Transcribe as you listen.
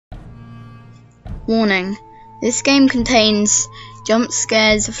Warning. This game contains jump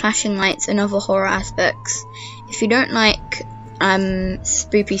scares, flashing lights, and other horror aspects. If you don't like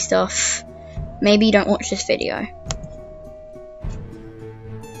spoopy stuff, maybe don't watch this video.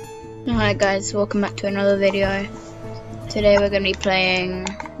 Alright guys, welcome back to another video. Today we're going to be playing,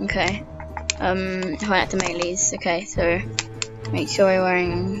 okay, Hide to Maylees. Okay, so make sure you're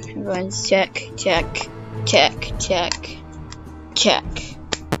wearing everyone's check.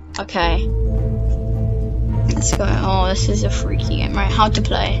 Okay. Let's go. Oh, this is a freaky game. Right, how to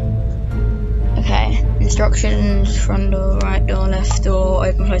play. Okay, instructions: front door, right door, left door,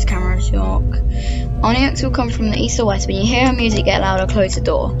 open, close cameras, lock. Only X will come from the east or west. When you hear her music, get louder, close the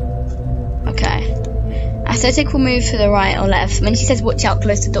door. Okay. Aesthetic will move to the right or left. When she says watch out,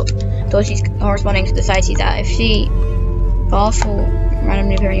 close the door, she's corresponding to the side she's at. If she pass or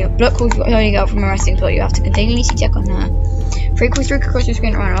randomly appear in your block calls you out from a resting spot, you have to continuously check on her. Frequently streak across your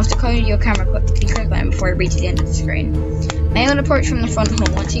screen around. After closing your camera, quickly click button before it reaches the end of the screen. Male will approach from the front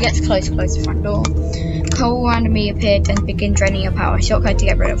hall. Once he gets close, close the front door. Cole will randomly appear and begin draining your power. Shortcut to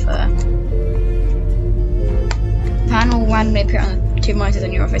get rid of her. Pan will randomly appear on the two monitors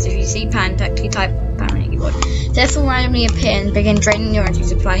on your office. If you see Pan, tactically type Pan on your keyboard. Death will randomly appear and begin draining your energy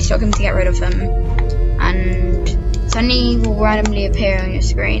supply. Shotgun to get rid of them. And Sunny will randomly appear on your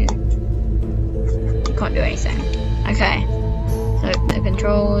screen. You can't do anything. Okay. So the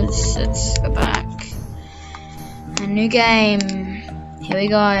controls, let's go back. A new game. Here we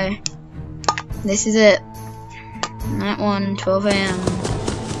go. This is it. Night 1, 12 AM.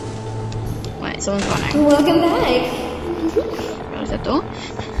 Wait, someone's running. Welcome back. Close that door.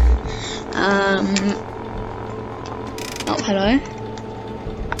 Oh, hello.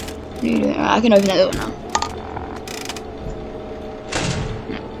 I can open that door now.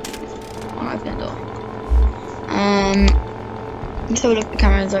 No. I'll open that door. Let's have a look at the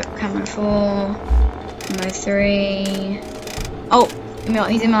cameras. Look, camera 4, camera 3. Oh,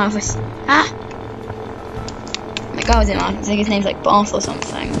 he's in my office. Ah! That guy was in my office. I think his name's like Bath or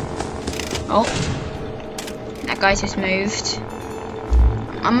something. Oh, that guy just moved.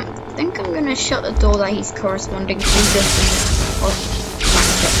 I think I'm gonna shut the door that he's corresponding to.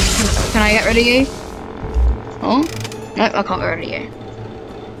 Can I get rid of you? Oh, no, I can't get rid of you.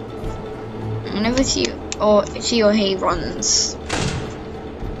 Whenever she or he runs.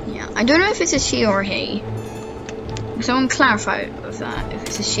 Yeah, I don't know if it's a she or a he. Someone clarify with that, if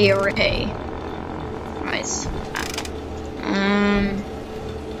it's a she or a he. Right.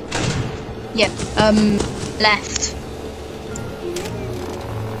 Yep, left.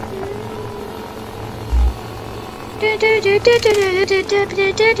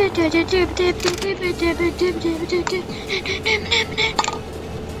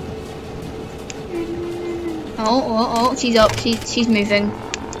 Oh, she's up, she's moving.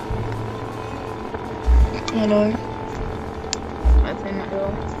 Hello. Open that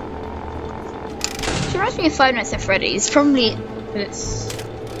door. She reminds me of 5 Nights at Freddy's. Probably, but it's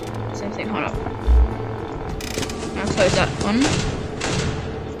the same thing. Hold up. I'll close that one.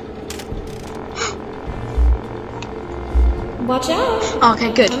 Watch out. Oh,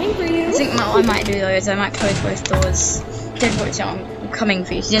 okay, good. Coming for you. I think what I might do though is I might close both doors. Don't watch out, I'm coming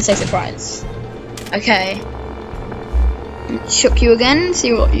for you. She didn't say surprise. Okay. Shook you again,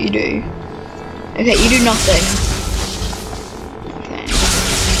 see what you do. Okay, you do nothing. Okay.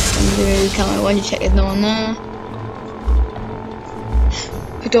 Undo camera 1, you check there's no one there.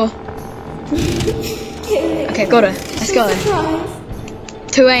 Good door. Okay, got her. Let's go.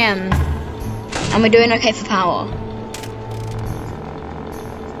 2 AM. And we're doing okay for power.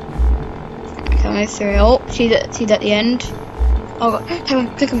 Camera 3. Oh, she's at the end. Oh, God.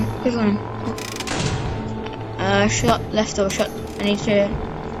 Click on him. Shut left door, shut. I need to.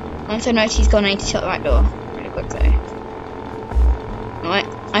 Once I know she's gone, I need to shut the right door really quickly. Alright,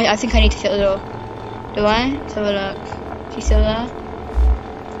 I think I need to shut the door. Do I? Let's have a look. She's still there?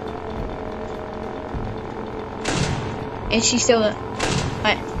 Is she still there?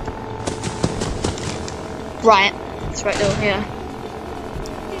 Right. It's right door, yeah.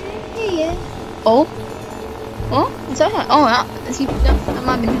 Yeah. Oh? What? Is that her? Oh, that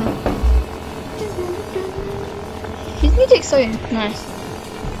might have been her. His music's so nice.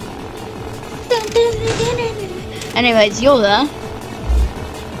 Anyways, you're there.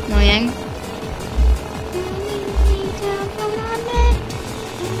 Annoying.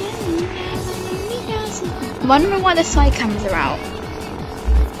 I wonder why the side cameras are out.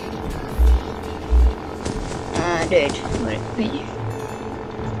 Dude. Wait.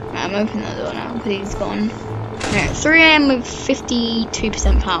 I'm opening the door now because he's gone. Right, 3 AM with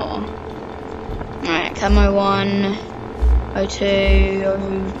 52% power. Right, camo 1, 02,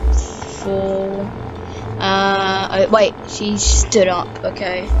 fall. Oh, wait, she stood up.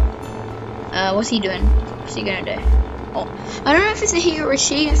 Okay. What's he doing? What's he gonna do? Oh, I don't know if it's a he or a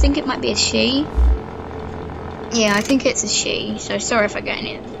she. I think it might be a she. Yeah, I think it's a she. So sorry if I get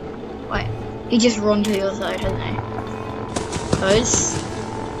any. Wait, he just run to the other side, hasn't he? Close.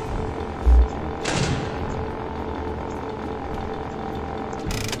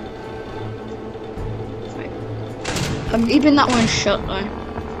 I'm keeping that one shut though,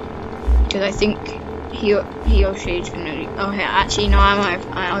 because I think he or she is gonna. Oh yeah, actually no,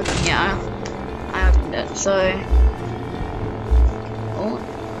 I opened it. So, oh,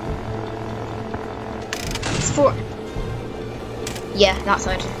 it's for. Yeah, that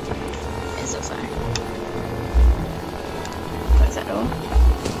side. It's that side. Close that door.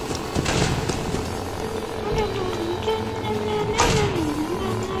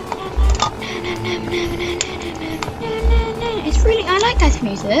 It's really, I like that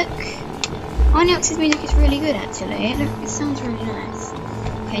music. Onyx's music is really good actually. It sounds really nice.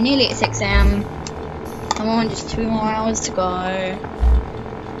 Okay, nearly at 6 AM. Come on, just 2 more hours to go.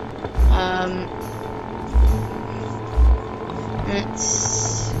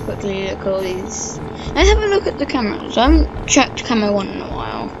 Let's quickly look at all these. Let's have a look at the cameras. I haven't checked camera 1 in a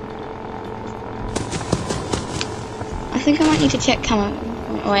while. I think I might need to check camera.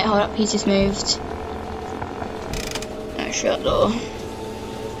 Oh, wait, hold up, he's just moved. No, shut door.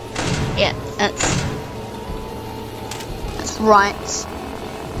 Yeah, that's right.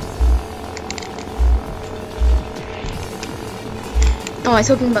 Oh, I'm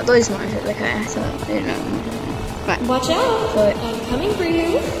talking about those monitors. Okay, I didn't know. Right. Watch out! So, I'm coming for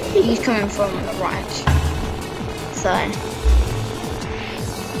you. He's coming from the right. So.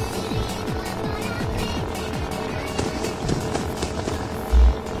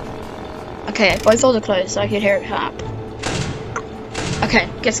 Okay, both doors are closed, so I could hear it clap. Okay,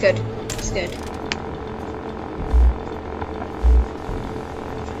 that's good. That's good.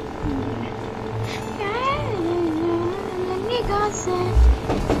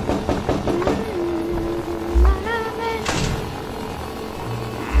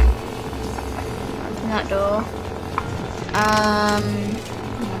 Open that door.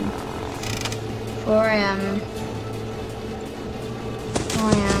 4 AM.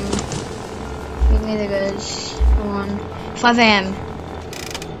 4 AM. Give me the goods. Come on. 5 AM.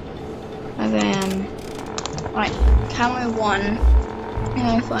 5 AM. Right, camera 1.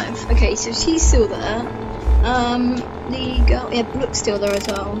 No, 5. Okay, so she's still there. The girl, yeah, Brooke's still there as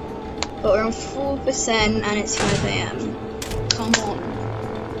well. But we're on 4% and it's 5 AM. Come on.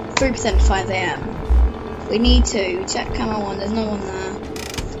 3% 5 AM. We need to check camera 1, there's no one there.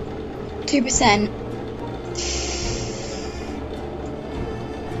 2%.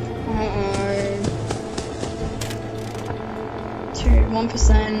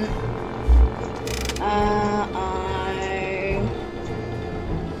 1%.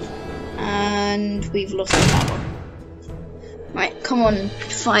 And we've lost the power. Right, come on,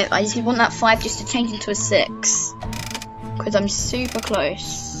 5. I just want that 5 just to change into a 6. Because I'm super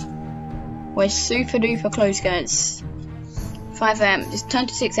close. We're super duper close, guys. 5 AM. Just turn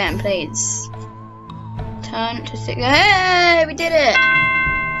to 6 AM, please. Turn to 6. Hey, we did it!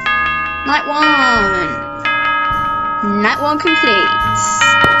 Night 1. Night 1 complete.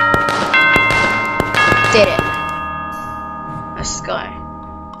 Did it. Let's go.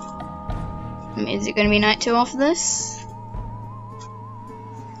 Is it going to be night 2 after this?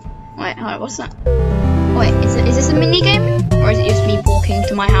 Wait, hold on, what's that? Wait, is this a mini game? Or is it just me walking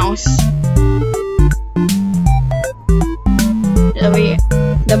to my house?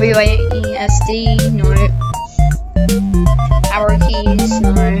 WAESD? No. Arrow keys?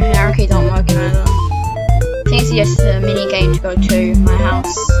 No. Arrow keys aren't working either. I think it's just a mini game to go to my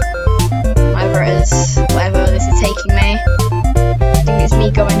house. Whatever it is. Whatever this is taking me. I think it's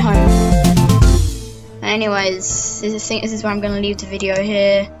me going home. Anyways, I think this is where I'm going to leave the video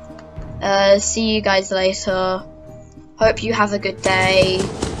here. See you guys later. Hope you have a good day.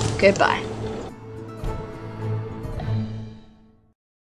 Goodbye.